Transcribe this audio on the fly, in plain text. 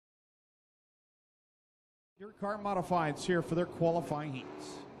DIRTCAR Modifieds here for their qualifying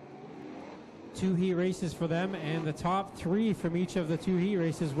heats. 2 heat races for them, and the top 3 from each of the 2 heat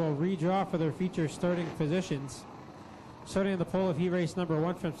races will redraw for their feature starting positions. Starting in the pole of heat race number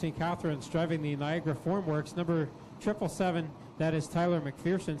 1 from St. Catharines, driving the Niagara Formworks, number 777, that is Tyler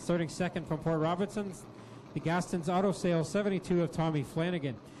McPherson. Starting second from Port Robinson's, the Gaston's Auto Sales 72 of Tommy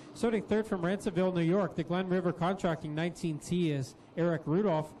Flanagan. Starting third from Ransomville, New York, the Glen River Contracting 19T is Eric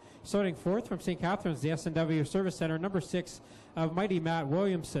Rudolph. Starting fourth from St. Catharines, the S&W Service Center, number 6 of Mighty Matt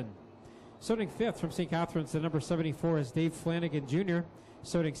Williamson. Starting fifth from St. Catharines, the number 74 is Dave Flanagan Jr.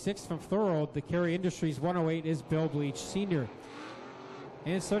 Starting sixth from Thorold, the Kerry Industries 108 is Bill Bleach Sr.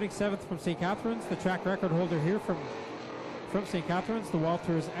 And starting seventh from St. Catharines, the track record holder here from St. Catharines, the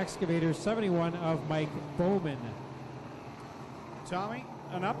Walters Excavators 71 of Mike Bowman. Tommy,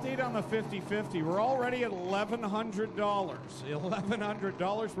 an update on the 50-50. We're already at $1,100.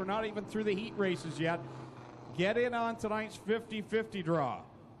 $1,100. We're not even through the heat races yet. Get in on tonight's 50-50 draw.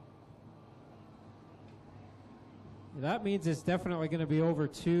 That means it's definitely going to be over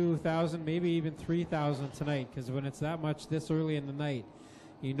 2,000, maybe even 3,000 tonight, because when it's that much this early in the night,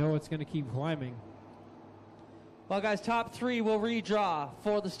 you know it's going to keep climbing. Well, guys, top 3 will redraw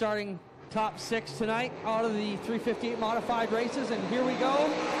for the starting top 6 tonight out of the 358 modified races, and here we go.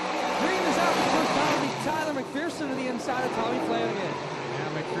 Green is out the first time. It'll be Tyler McPherson to the inside of Tommy Flanagan.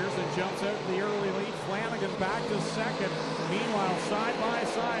 Yeah, McPherson jumps out the early lead. Flanagan back to second. Meanwhile, side by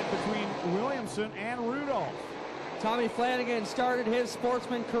side between Williamson and Rudolph. Tommy Flanagan started his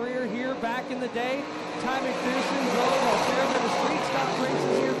sportsman career here back in the day. Ty McPherson drove a fair bit of street stock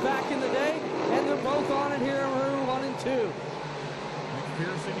races here back in the day, and they're both on it here in room 1 and 2.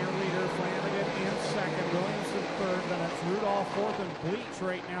 McPherson, your leader. Flanagan in second. Williamson third. Then it's Rudolph fourth, and Bleach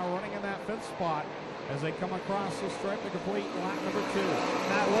right now running in that 5th spot as they come across the stripe to complete lap number 2.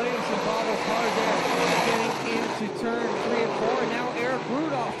 Matt Williamson bobbles hard there, getting into turn 3 and 4, and now Eric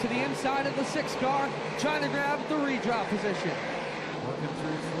Rudolph to the inside of the 6th car, trying to grab the redraw position. Working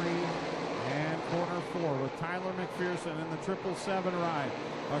through 3 and corner 4 with Tyler McPherson in the 777 ride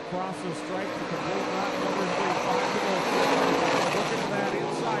across the stripe to complete lap number 3. 5 to go. Looking at that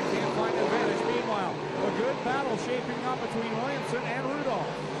inside, can't find advantage. Meanwhile, a good battle shaping up between Williamson and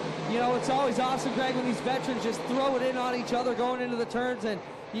Rudolph. You know, it's always awesome, Greg, when these veterans just throw it in on each other going into the turns, and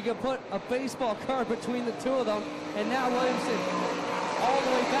you can put a baseball card between the 2 of them. And now Williamson all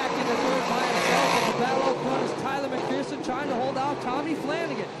the way back into third by himself. And the battle up front is Tyler McPherson trying to hold out Tommy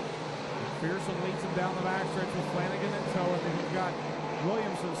Flanagan. McPherson leads him down the backstretch with Flanagan in tow, and then you've got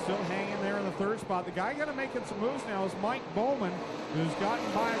Williamson still hanging there in the 3rd spot. The guy kind of making some moves now is Mike Bowman, who's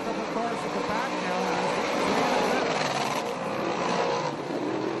gotten by a couple of cars at the back now.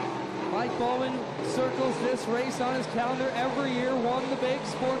 Mike Bowman circles this race on his calendar every year, won the big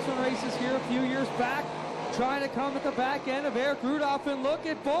sportsman races here a few years back, trying to come at the back end of Eric Rudolph, and look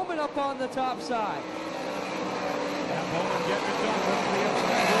at Bowman up on the top side. Yeah, Bowman getting it done with the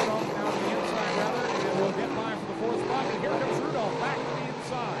inside. Rudolph now to the inside, rather, and will get by for the 4th spot, and here comes Rudolph back to the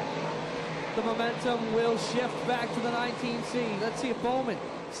inside. The momentum will shift back to the 19C. Let's see if Bowman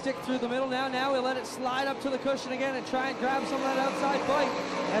stick through the middle now. Now we'll let it slide up to the cushion again and try and grab some of that outside bite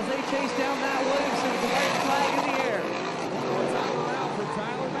as they chase down Matt Williamson with the white flag in the air. One time around for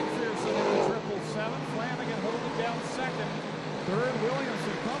Tyler McPherson in the 777. Flanagan holding down second. Third,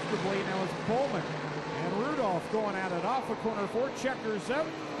 Williamson comfortably. Now it's Bowman and Rudolph going at it off of corner 4. Checkers out,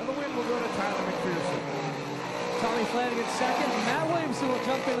 and the win will go to Tyler McPherson. Tommy Flanagan second. Matt Williamson will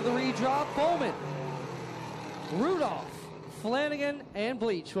jump into the redraw. Bowman, Rudolph, Flanagan, and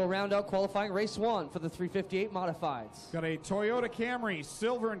Bleach will round out qualifying race 1 for the 358 Modifieds. Got a Toyota Camry,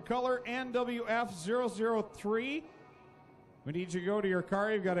 silver in color, NWF003. We need you to go to your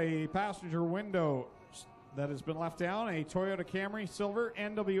car. You've got a passenger window that has been left down. A Toyota Camry, silver,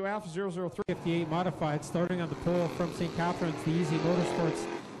 NWF003. 58 modified, starting on the pole from St. Catharines, the Easy Motorsports.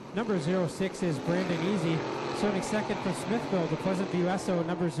 Number 06 is Brandon Easy. Starting second from Smithville, the Pleasant View SO,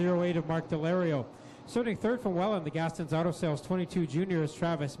 number 08 of Mark Delario. Starting third from Welland, the Gaston's Auto Sales 22 Junior is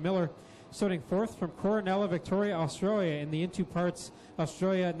Travis Miller. Starting fourth from Coronella, Victoria, Australia, in the Into Parts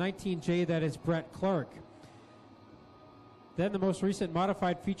Australia 19J, that is Brett Clark. Then the most recent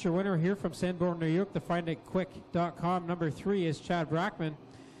modified feature winner here from Sanborn, New York, the FindItQuick.com, number 3 is Chad Brackman.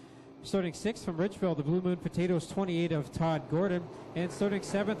 Starting 6th from Ridgeville, the Blue Moon Potatoes 28 of Todd Gordon. And starting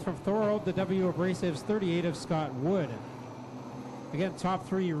 7th from Thorold, the W Abrasives 38 of Scott Wood. Again, top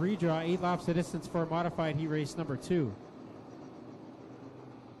 3 redraw, 8 laps of distance for modified heat race number 2.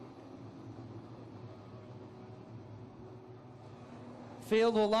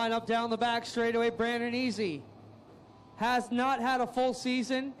 Field will line up down the back straightaway. Brandon Easy has not had a full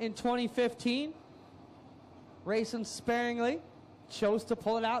season in 2015. racing sparingly, chose to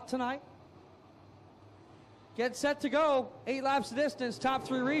pull it out tonight. Get set to go. 8 laps of distance, top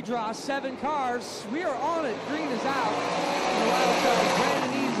 3 redraw, 7 cars. We are on it. Green is out. And the wild card,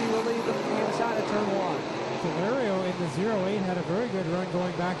 Brandon Easy will lead them to the inside of turn 1. Delario in the 08 had a very good run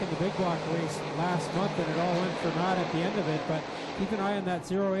going back in the big block race last month, and it all went for naught at the end of it. But keep an eye on that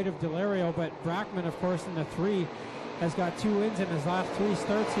 08 of Delario. But Brackman, of course, in the 3 has got 2 wins in his last 3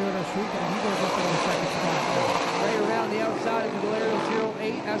 starts here at Oshrika, and he goes up in the second spot. Right around the outside of the Delario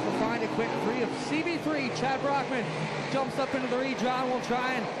 08 as we find a quick 3 of CB3. Chad Brockman jumps up into the redraw and will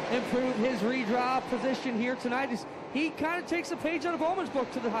try and improve his redraw position here tonight. He kind of takes a page out of Bowman's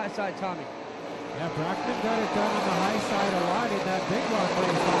book to the high side, Tommy. Yeah, Brockman got it done on the high side a lot in that big block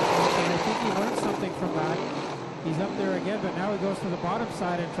race last month, and I think he learned something from that. He's up there again, but now he goes to the bottom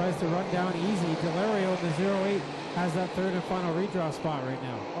side and tries to run down easy. Delario in the 08 has that 3rd and final redraw spot right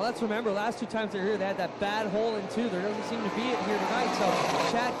now. Well, let's remember, last 2 times they're here, they had that bad hole in 2. There doesn't seem to be it here tonight, so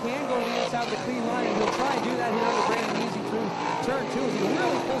Chad can go to the inside with a clean line, and he'll try and do that here under Brandon Easy through turn 2 as he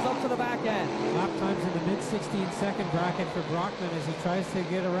really pulls up to the back end. Lap times in the mid-16-second bracket for Brockman as he tries to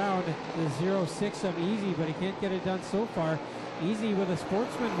get around the 06 of Easy, but he can't get it done so far. Easy with a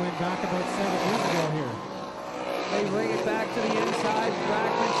sportsman win back about 7 years ago here. They bring it back to the inside.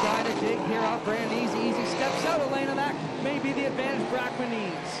 Brackman trying to dig here off Brandon Easy. Easy steps out of lane, and that may be the advantage Brackman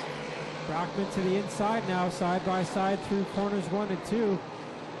needs. Brockman to the inside now, side by side through corners 1 and 2.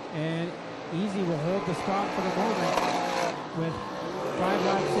 And Easy will hold the spot for the moment with 5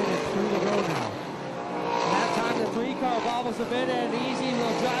 laps in and 3 to go now. And that time the 3-car bobbles a bit, and Easy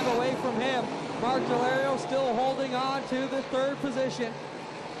will drive away from him. Mark Delario still holding on to the 3rd position.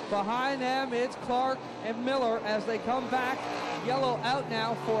 Behind them, it's Clark and Miller as they come back. Yellow out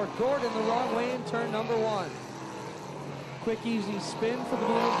now for Gordon the wrong way in turn number 1. Quick, easy spin for the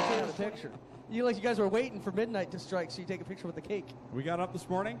balloon to take the picture. You guys were waiting for midnight to strike, so you take a picture with the cake. We got up this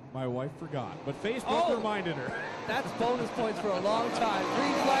morning. My wife forgot, but Facebook reminded her. That's bonus points for a long time.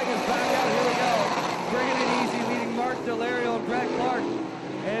 Green flag is back out. Here we go. Bringing it easy, leading Mark Delario and Brett Clark.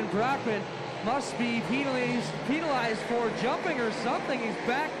 And Brockman must be penalized for jumping or something. He's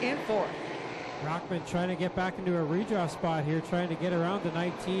back in for it. Brockman trying to get back into a redraw spot here, trying to get around the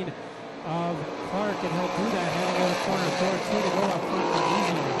 19 of Clark, and he'll do that heading out of corner 4-2 to go up front for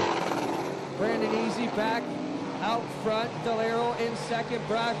Easy. Brandon Easy back out front. Delario in second.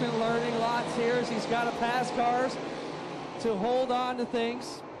 Brockman learning lots here as he's got to pass cars to hold on to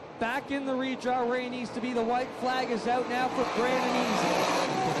things. Back in the redraw where he needs to be. The white flag is out now for Brandon Easy.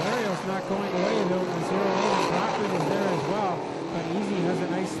 Delario's not going away though. The 0-8 and Brockman is there as well. But Easy has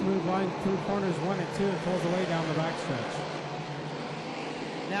a nice smooth line through corners 1 and 2 and pulls away down the backstretch.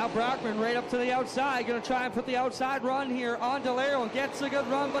 Now Brockman right up to the outside. Going to try and put the outside run here on Delario and gets a good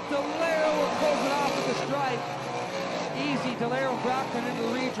run. But Delario will close it off with the stripe. Easy. Delario and Brockman into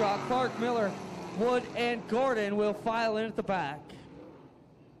the redraw. Clark, Miller, Wood, and Gordon will file in at the back.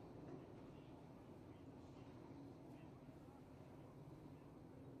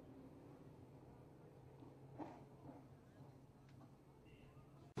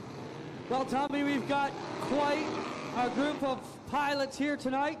 Well, Tommy, we've got quite a group of pilots here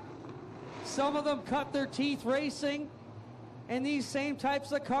tonight. Some of them cut their teeth racing in these same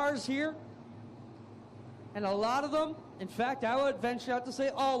types of cars here. And a lot of them, in fact, I would venture out to say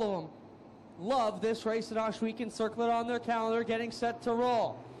all of them, love this race at Oswegan. Circle it on their calendar, getting set to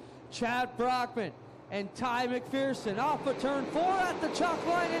roll. Chad Brockman and Ty McPherson off of turn 4 at the chalk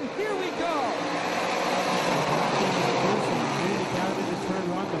line, and here we go. Down into turn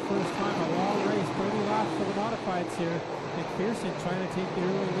 1 the first time, a long race, 30 laps for the Modifieds here. McPherson trying to take the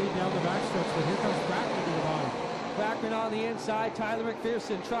early lead down the backstretch, but here comes Brackman to the bottom. Brackman on the inside, Tyler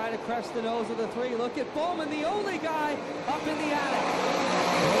McPherson trying to crest the nose of the 3. Look at Bowman, the only guy up in the attic.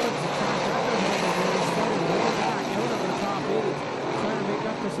 Bowman's a track record holder here. He's starting way back out of the top 8, trying to make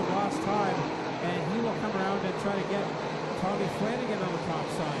up for some lost time, and he will come around and try to get Tommy Flanagan on the top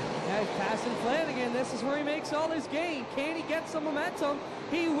side. Yeah, he's passing Flanagan. This is where he makes all his gain. Can he get some momentum?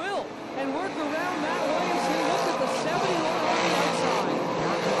 He will. And work around Matt Williamson. Look at the 71 on the outside.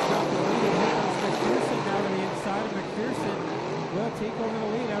 Brockman's got the lead, and here comes McPherson now to the inside. McPherson will take over the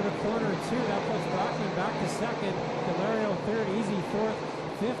lead out of corner 2. That puts Brockman back to second. Delario third, Easy fourth.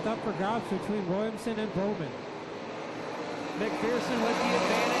 Fifth up for grabs between Williamson and Bowman. McPherson with the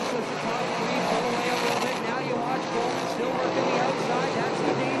advantage with the top 3. Pull away a little bit. Now you watch Bowman still working the outside. That's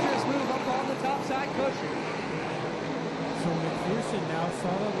the dangerous move up on the top side cushion. So McPherson now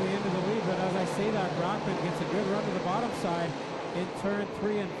solidly into the lead, but as I say that, Brockman gets a good run to the bottom side in turn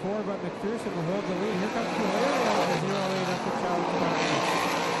 3 and 4, but McPherson will hold the lead. Here comes Delario on the 0-8 up the challenge.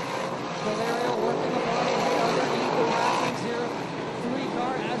 Delario working the bottom way on the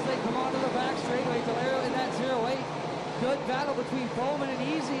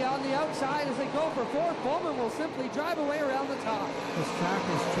side as they go for fourth. Bowman will simply drive away around the top. This track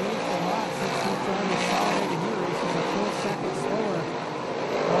has changed a lot since these drivers dominated heat races. A full second slower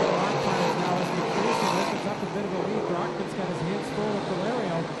on the lap times now as McPherson opens up a bit of a lead. Brockman's got his hands full with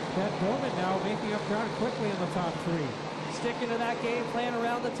Valerio. That Bowman now making up ground quickly in the top three. Sticking to that game plan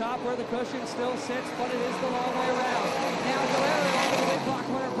around the top where the cushion still sits, but it is the long way around. Now Valerio on the big block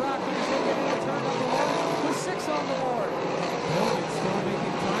winner. Brockman is looking into turn number one with 6 on the board. Bowman still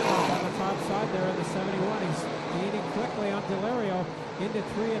making time off on the top side there in the 71. He's gaining quickly on Delario into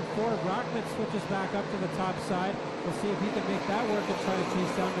 3 and 4. Brockman switches back up to the top side. We'll see if he can make that work and try to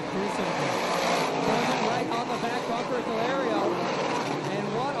chase down McPherson again. Bowman right on the back bumper of Delario. And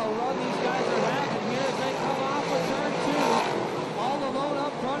what a run these guys are having here as they come off of turn 2. All alone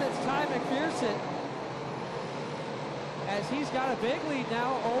up front, it's Ty McPherson. As he's got a big lead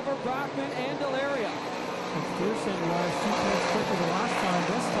now over Brockman and Delario. McPherson was 2 tenths quicker the last time.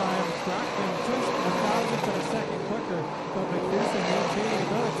 This time, Brockman just a thousandth of a second quicker, but McPherson maintaining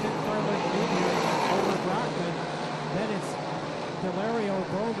another 10-car length lead here over Brockman. Then it's Delario,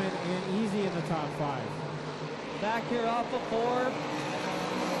 Bowman, and Easy in the top 5. Back here off of 4.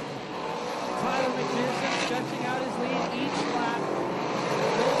 Tyler McPherson stretching out his lead each lap.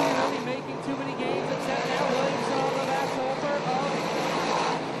 Nobody really making too many gains except now Williamson on the back bumper of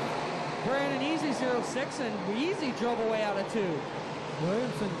Brandon Easy 06, and Easy drove away out of 2.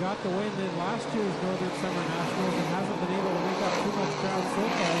 Williamson got the win in last year's Northern Summer Nationals and hasn't been able to make up too much ground so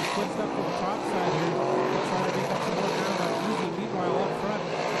far. He's switched up to the top side here to try to make up some more ground on Easy. Meanwhile, up front,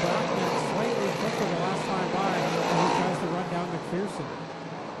 Brockman slightly quicker the last time by as he tries to run down McPherson.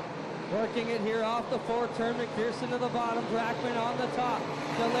 Working it here off the 4 turn, McPherson to the bottom, Brockman on the top,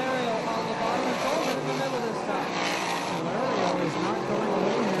 Delario on the bottom, and Bowman in the middle this time. Delario is not going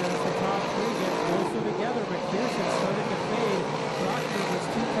away here as the top 3 get closer together. McPherson started to fade. Brockman was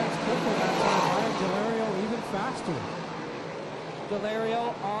 2 tenths quicker that time by Delario even faster.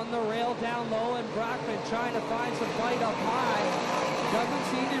 Delario on the rail down low, and Brockman trying to find some fight up high. Doesn't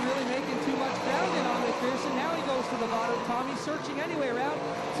seem to be really making too much ground in on McPherson. Now he goes to the bottom. Tommy searching anyway around.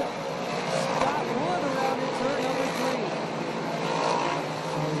 So Scott Wood around in turn number 3.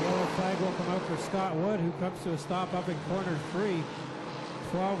 So the yellow flag will come out for Scott Wood, who comes to a stop up in corner 3.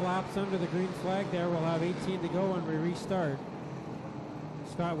 12 laps under the green flag there. We'll have 18 to go when we restart.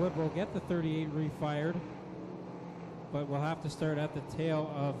 Scott Wood will get the 38 refired, but we'll have to start at the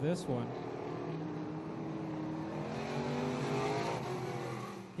tail of this one.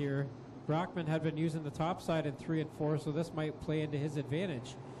 Here, Brockman had been using the top side in 3 and 4, so this might play into his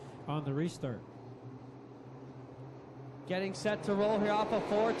advantage on the restart. Getting set to roll here off of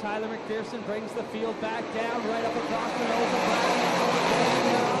 4. Tyler McPherson brings the field back down, right up across the nose of Brockman.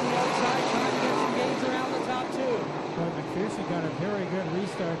 There on the outside, trying to get some gains around the top 2. But McPherson got a very good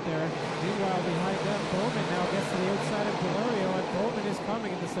restart there. Meanwhile, behind them, Bowman now gets to the outside of Delario, and Bowman is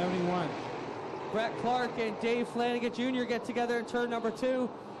coming in the 71. Brett Clark and Dave Flanagan Jr. get together in turn number 2,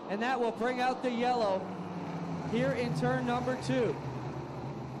 and that will bring out the yellow here in turn number 2.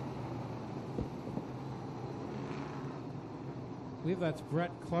 I believe that's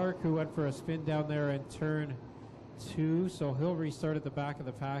Brett Clark who went for a spin down there in turn 2, so he'll restart at the back of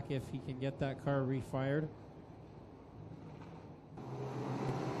the pack if he can get that car refired.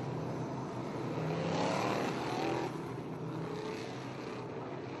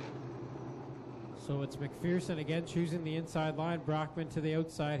 So it's McPherson again choosing the inside line. Brockman to the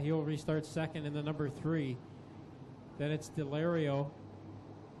outside. He'll restart second in the number 3. Then it's Delario,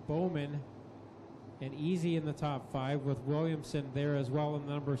 Bowman, and Easy in the top 5 with Williamson there as well in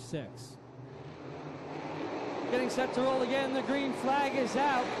the number 6. Getting set to roll again. The green flag is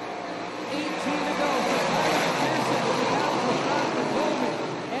out. 18 to go for Tyler McPherson with the battle for Brockman, Bowman,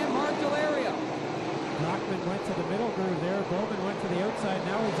 and Mark Delario. Brockman went to the middle groove there. Bowman went to the outside.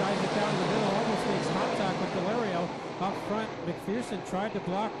 Now he drives it down the middle. Almost makes contact with Delario. Up front, McPherson tried to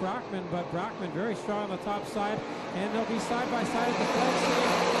block Brockman, but Brockman very strong on the top side. And they'll be side by side at the flag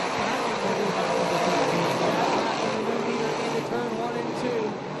stage. Brockman will do that with the 13. Brockman the new leader into turn 1 and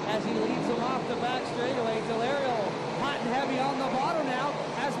 2 as he leads them off the back straightaway. Delario hot and heavy on the bottom now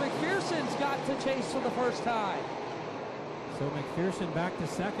as McPherson's got to chase for the first time. So McPherson back to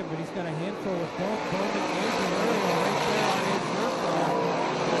second, but he's got a handful with both Bowman and Delario right there on his first car.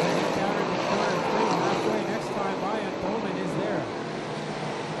 As they get down into corner 3, halfway next time by, and Bowman is there.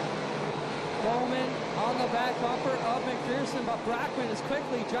 Bowman on the back bumper of McPherson, but Brockman is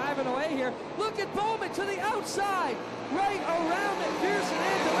quickly driving away here. Look at Bowman to the outside, right around McPherson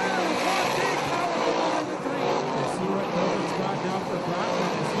and Delario. One big powerful one in the 3. We'll see what Bowman's got now for Brockman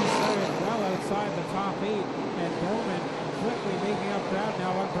as he started well outside the top 8, and Bowman quickly making up ground now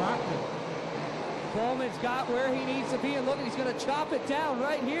on Brockman. going to chop it down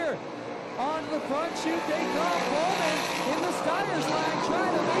right here. On the front chute they come. Bowman in the Steyrs line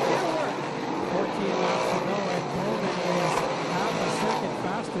trying to make it work. 14 laps to go, and Bowman is half a second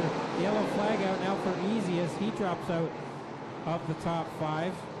faster. Yellow flag out now for Easy as he drops out of the top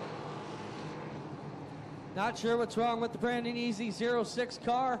 5. Not sure what's wrong with the Brandon Easy 06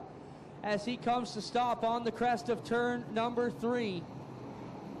 car as he comes to stop on the crest of turn number 3.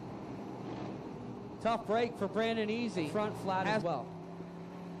 Tough break for Brandon Easy. Front flat as well.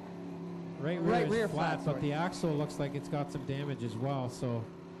 Right rear is flat, but the axle looks like it's got some damage as well, so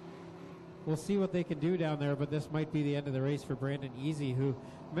we'll see what they can do down there, but this might be the end of the race for Brandon Easy, who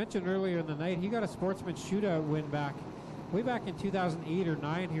mentioned earlier in the night he got a Sportsman Shootout win way back in 2008 or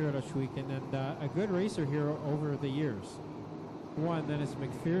 9 here at Oshweekend, and a good racer here over the years. Then it's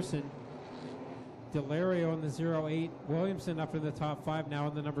McPherson, Delario in the 08, Williamson up in the top 5 now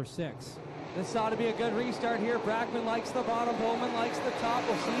in the number 6. This ought to be a good restart here. Brackman likes the bottom, Bowman likes the top.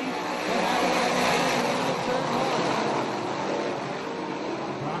 We'll see what happens in turn 1.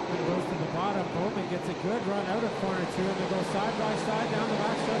 Brackman goes to the bottom. Bowman gets a good run out of corner 2, and they go side by side down the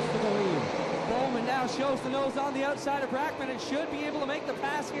backstretch for the lead. Bowman now shows the nose on the outside of Brackman and should be able to make the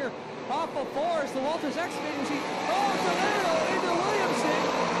pass here off of 4 as the Walters excavating machine. Oh, Delano into Williamson,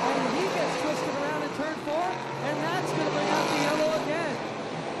 and he gets twisted around in turn 4, and that's going to bring out the yellow again.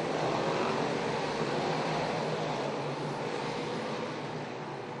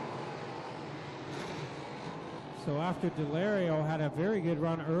 So after Delario had a very good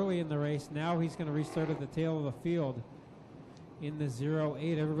run early in the race, now he's going to restart at the tail of the field in the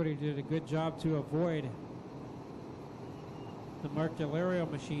 08. Everybody did a good job to avoid the Mark Delario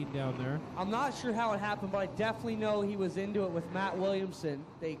machine down there. I'm not sure how it happened, but I definitely know he was into it with Matt Williamson.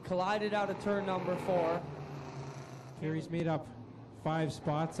 They collided out of turn number 4. Kerry's made up 5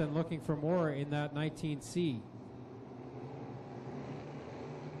 spots and looking for more in that 19C.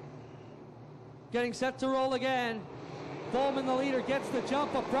 Getting set to roll again. Bowman, the leader, gets the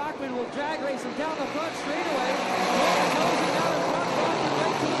jump, but Brockman will drag race him down the front straightaway. Bowman goes him down in front, Brockman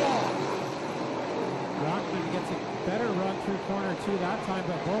right to the wall. Brockman gets a better run through corner 2 that time,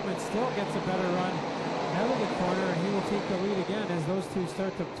 but Bowman still gets a better run out of the corner, and he will take the lead again as those two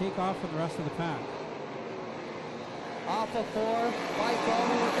start to take off from the rest of the pack. Off of 4, Mike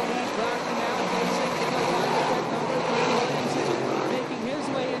Bowman with the lead. Brockman now facing in the final pick number 3. Williamson making his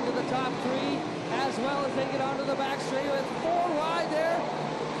way into the top 3. As well as they get onto the back straight with 4 wide there,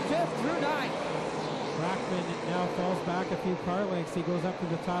 5th through 9th. Brackman now falls back a few car lengths. He goes up to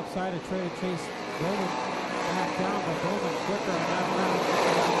the top side and try to chase Bowman back down, but Bowman quicker on that round.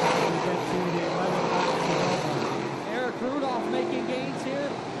 We get to the 11 laps to go. Eric Rudolph making gains here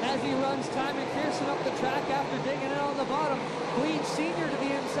as he runs Ty McPherson up the track after digging in on the bottom. Bleach Sr. to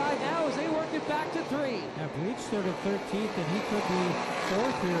the inside now as they work it back to 3. Now Bleach started 13th, and he could be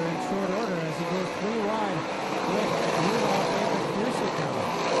 4th here in short order as he goes 3 wide with Rudolph and McPherson now.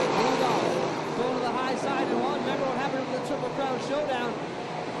 Rudolph going to the high side and 1. Remember what happened with the Triple Crown Showdown?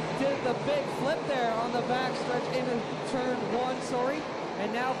 Did the big flip there on the back stretch into turn 1, sorry. And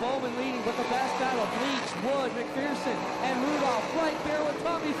now Bowman leading with the best battle. Bleach, Wood, McPherson, and Rudolph right there with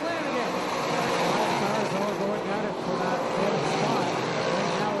Tommy Flanagan. 5 cars all going at it for that 4th spot.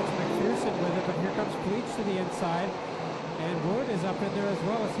 Right now it's McPherson with it, but here comes Bleach to the inside. And Wood is up in there as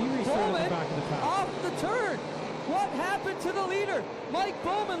well as he restarted the back of the pack. Off the turn. What happened to the leader? Mike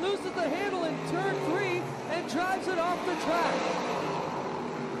Bowman loses the handle in turn 3 and drives it off the track.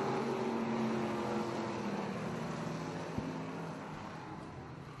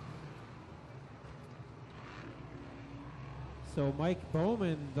 So Mike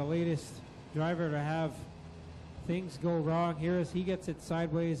Bowman, the latest driver to have things go wrong here as he gets it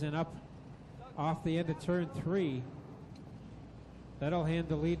sideways and up off the end of turn 3. That'll hand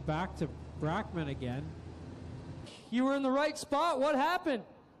the lead back to Brackman again. You were in the right spot. What happened?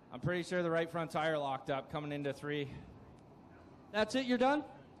 I'm pretty sure the right front tire locked up coming into 3. That's it, you're done?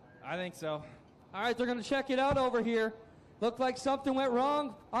 I think so. All right, they're going to check it out over here. Looked like something went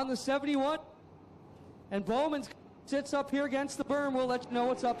wrong on the 71. And Bowman sits up here against the berm. We'll let you know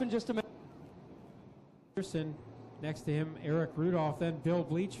what's up in just a minute. Person next to him, Eric Rudolph, then Bill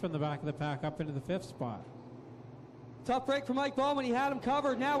Bleach from the back of the pack up into the 5th spot. Tough break for Mike Bowman. He had him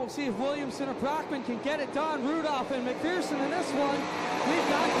covered. Now we'll see if Williamson or Brockman can get it done. Rudolph and McPherson in this one. We've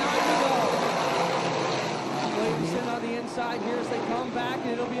got 9 to go. Williamson on the inside here as they come back,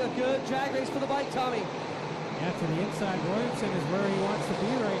 and it'll be a good drag race for the bike, Tommy. Yeah, to the inside, Williamson is where he wants to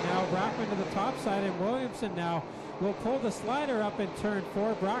be right now. Brockman to the top side, and Williamson now will pull the slider up in turn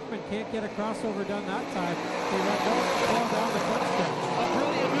 4. Brockman can't get a crossover done that time. They let go down the front stretch. A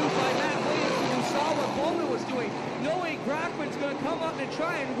brilliant move by Matt Williamson, who saw what Bowman was doing. straightaway, knowing Brackman's going to come up and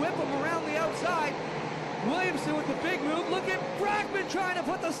try and whip him around the outside. Williamson with the big move. Look at Brackman trying to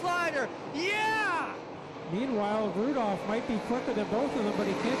put the slider. Yeah! Meanwhile, Rudolph might be quicker than both of them, but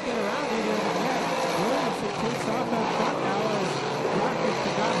he can't get around either of them yet. Williamson takes off out front now as Brackman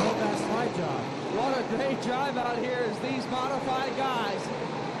could not hold that slide job. What a great drive out here as these modified guys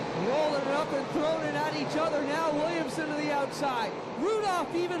rolling it up and throwing it at each other. Now Williamson to the outside.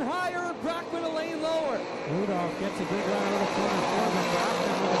 Rudolph even higher and Brackman a lane lower. Rudolph gets a good run out of corner four, but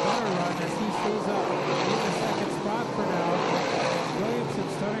Brackman with a better run as he stays up in the second spot for now. Williamson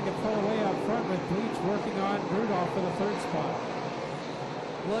starting to pull away up front with Bleach working on Rudolph for the third spot.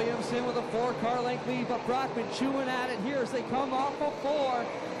 Williamson with a 4-car length lead, but Brackman chewing at it here as they come off of 4.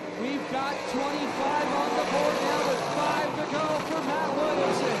 We've got 25 on the board now with 5 to go for Matt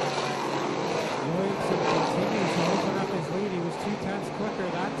Williamson. Williamson continues to open up his lead. He was 2/10 quicker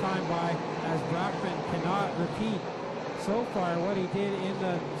that time by as Brackman cannot repeat so far what he did in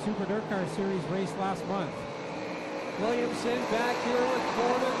the Super DIRTCAR Series race last month. Williamson back here with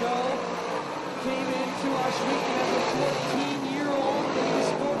 4 to go. Came into our weekend as a 14-year-old in the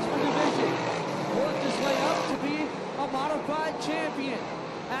Sportsman division. Worked his way up to be a modified champion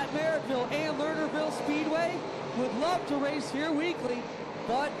at Merrittville and Lernerville Speedway. Would love to race here weekly,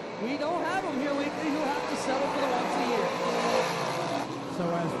 but we don't have him here weekly. He'll have to settle for the once a year. So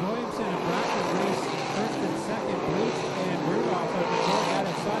as Williamson and Brackman race first and second, Bleach and Rudolph have been going at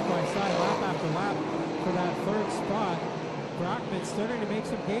it side by side, lap after lap for that third spot. Brackman starting to make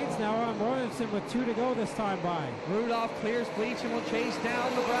some gains now on Williamson with 2 to go this time by. Rudolph clears Bleach and will chase down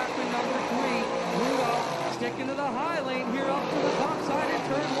the Brackman number 3. Rudolph sticking to the high lane here up to the top side in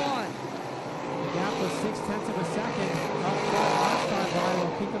turn 1. The gap was 0.6 of a second up front last time by.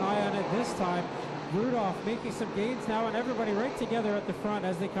 We'll keep an eye on it this time. Rudolph making some gains now and everybody right together at the front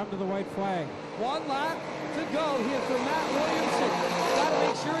as they come to the white flag. 1 lap to go here for Matt Williamson. Got to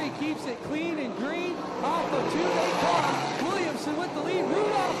make sure he keeps it clean and green. Off of 2 they come. Williamson with the lead.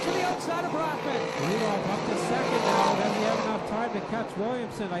 Rudolph to the outside of Brackman. Rudolph up to second now. Does he have enough time to catch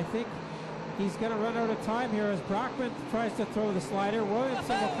Williamson? I think he's going to run out of time here as Brackman tries to throw the slider.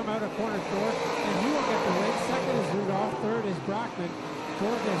 Williamson will come out of corner 4 and he will get the win. Second is Rudolph. Third is Brackman.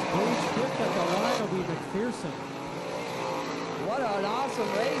 Fourth is Bleach. Fifth at the line will be McPherson. What an awesome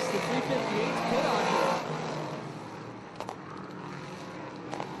race the 358's put on here.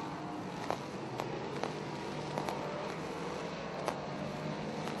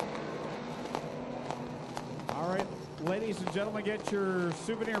 All right, ladies and gentlemen, get your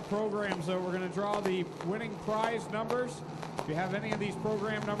souvenir programs out. We're going to draw the winning prize numbers. If you have any of these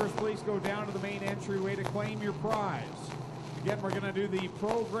program numbers, please go down to the main entryway to claim your prize. Again, we're going to do the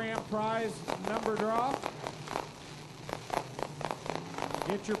program prize number draw.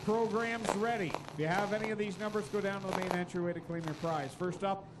 Get your programs ready. If you have any of these numbers, go down to the main entryway to claim your prize. First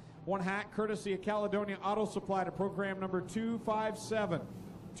up, 1 hat courtesy of Caledonia Auto Supply to program number 257.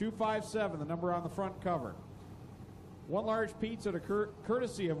 257, the number on the front cover. 1 large pizza to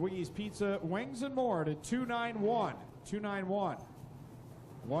courtesy of Wiggy's Pizza, Wings and More to 291. 291.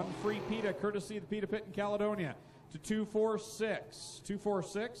 1 free pita courtesy of the Pita Pit in Caledonia to 246.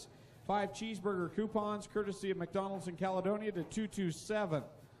 246. 5 cheeseburger coupons courtesy of McDonald's in Caledonia to 227.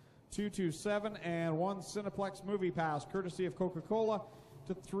 227. And 1 Cineplex movie pass courtesy of Coca-Cola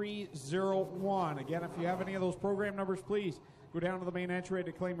to 301. Again, if you have any of those program numbers, please go down to the main entryway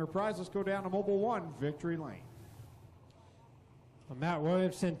to claim your prize. Let's go down to Mobile 1, Victory Lane. Well, Matt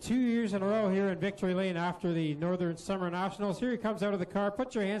Williamson, 2 years in a row here in Victory Lane after the Northern Summer Nationals. Here he comes out of the car.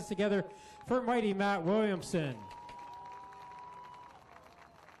 Put your hands together for mighty Matt Williamson.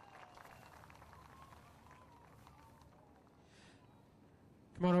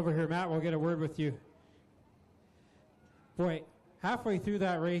 Come on over here, Matt. We'll get a word with you. Boy, halfway through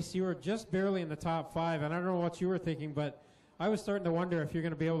that race, you were just barely in the top 5, and I don't know what you were thinking, but I was starting to wonder if you're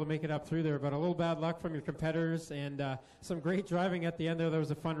going to be able to make it up through there, but a little bad luck from your competitors and some great driving at the end there. There was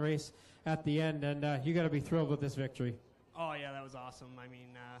a fun race at the end, and you got to be thrilled with this victory. Oh, yeah, that was awesome. I mean,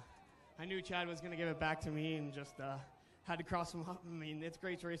 I knew Chad was going to give it back to me and just had to cross him up. I mean, it's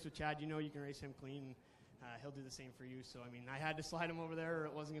great to race with Chad. You know you can race him clean. He'll do the same for you. So, I mean, I had to slide him over there or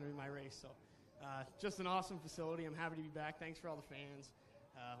it wasn't going to be my race. So, just an awesome facility. I'm happy to be back. Thanks for all the fans.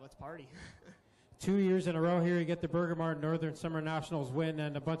 Let's party. 2 years in a row here, you get the Bergamart Northern Summer Nationals win,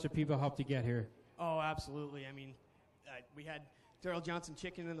 and a bunch of people helped you get here. Oh, absolutely. I mean, we had Daryl Johnson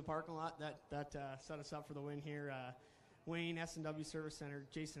Chicken in the parking lot. That set us up for the win here. Wayne, S&W Service Center,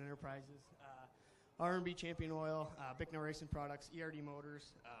 Jason Enterprises, R&B Champion Oil, Bicknell Racing Products, ERD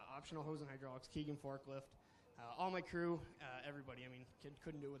Motors, Optional Hose and Hydraulics, Keegan Forklift, all my crew, everybody. I mean,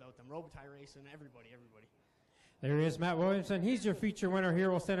 couldn't do it without them. Robitaille Racing, everybody. There he is, Matt Williamson. He's your feature winner here.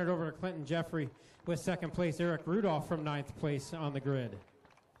 We'll send it over to Clinton Jeffrey with second place. Eric Rudolph from ninth place on the grid.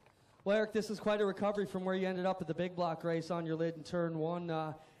 Well, Eric, this is quite a recovery from where you ended up at the big block race on your lid in turn one.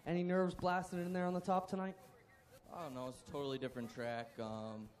 Any nerves blasting in there on the top tonight? I don't know. It's a totally different track.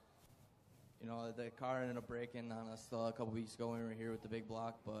 You know, the car ended up breaking on us a couple weeks ago when we were here with the big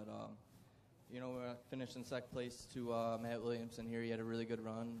block, but you know, we finished in second place to Matt Williamson here. He had a really good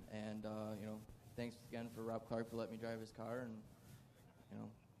run, and you know, thanks again for Rob Clark for letting me drive his car, and you know,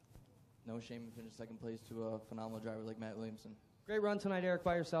 no shame to finish second place to a phenomenal driver like Matt Williamson. Great run tonight, Eric,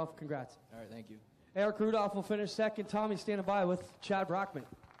 by yourself. Congrats. All right, thank you. Eric Rudolph will finish second. Tommy standing by with Chad Brockman.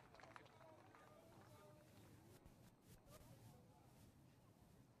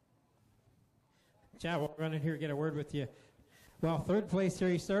 Chad, we'll run in here and get a word with you. Well, third place here.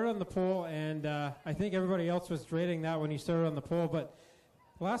 You started on the pole, and I think everybody else was dreading that when you started on the pole, but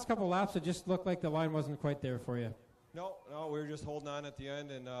the last couple laps, it just looked like the line wasn't quite there for you. No, we were just holding on at the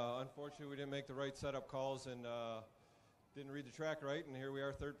end, and unfortunately we didn't make the right setup calls and didn't read the track right, and here we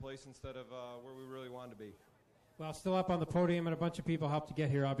are third place instead of where we really wanted to be. Well, still up on the podium, and a bunch of people helped to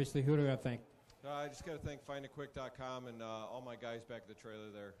get here, obviously. Who do I thank? I just got to thank findaquick.com and all my guys back at the trailer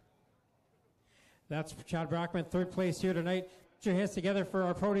there. That's Chad Brockman, third place here tonight. Put your hands together for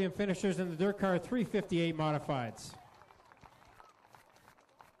our podium finishers in the DIRTCAR 358 Modifieds.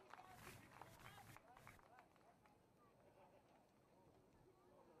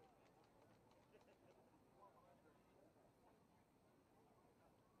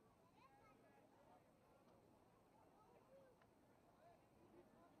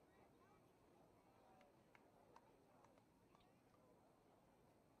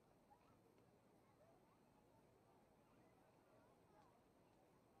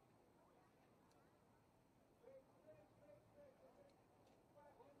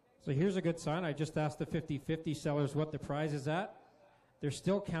 So here's a good sign. I just asked the 50-50 sellers what the prize is at. They're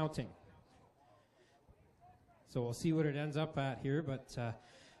still counting. So we'll see what it ends up at here. But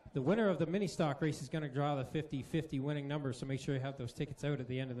the winner of the mini stock race is going to draw the 50-50 winning number. So make sure you have those tickets out at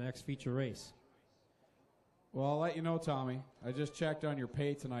the end of the next feature race. Well, I'll let you know, Tommy. I just checked on your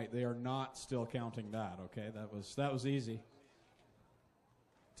pay tonight. They are not still counting that, okay? That was easy.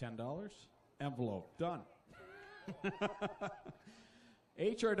 $10? Envelope. Done.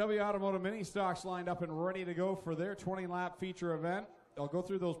 HRW Automotive Mini Stocks lined up and ready to go for their 20-lap feature event. I'll go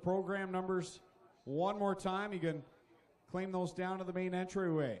through those program numbers one more time. You can claim those down to the main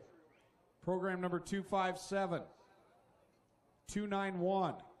entryway. Program number 257,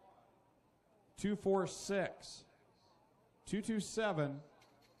 291, 246, 227,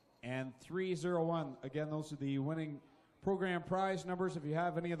 and 301. Again, those are the winning program prize numbers. If you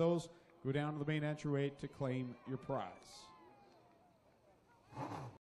have any of those, go down to the main entryway to claim your prize.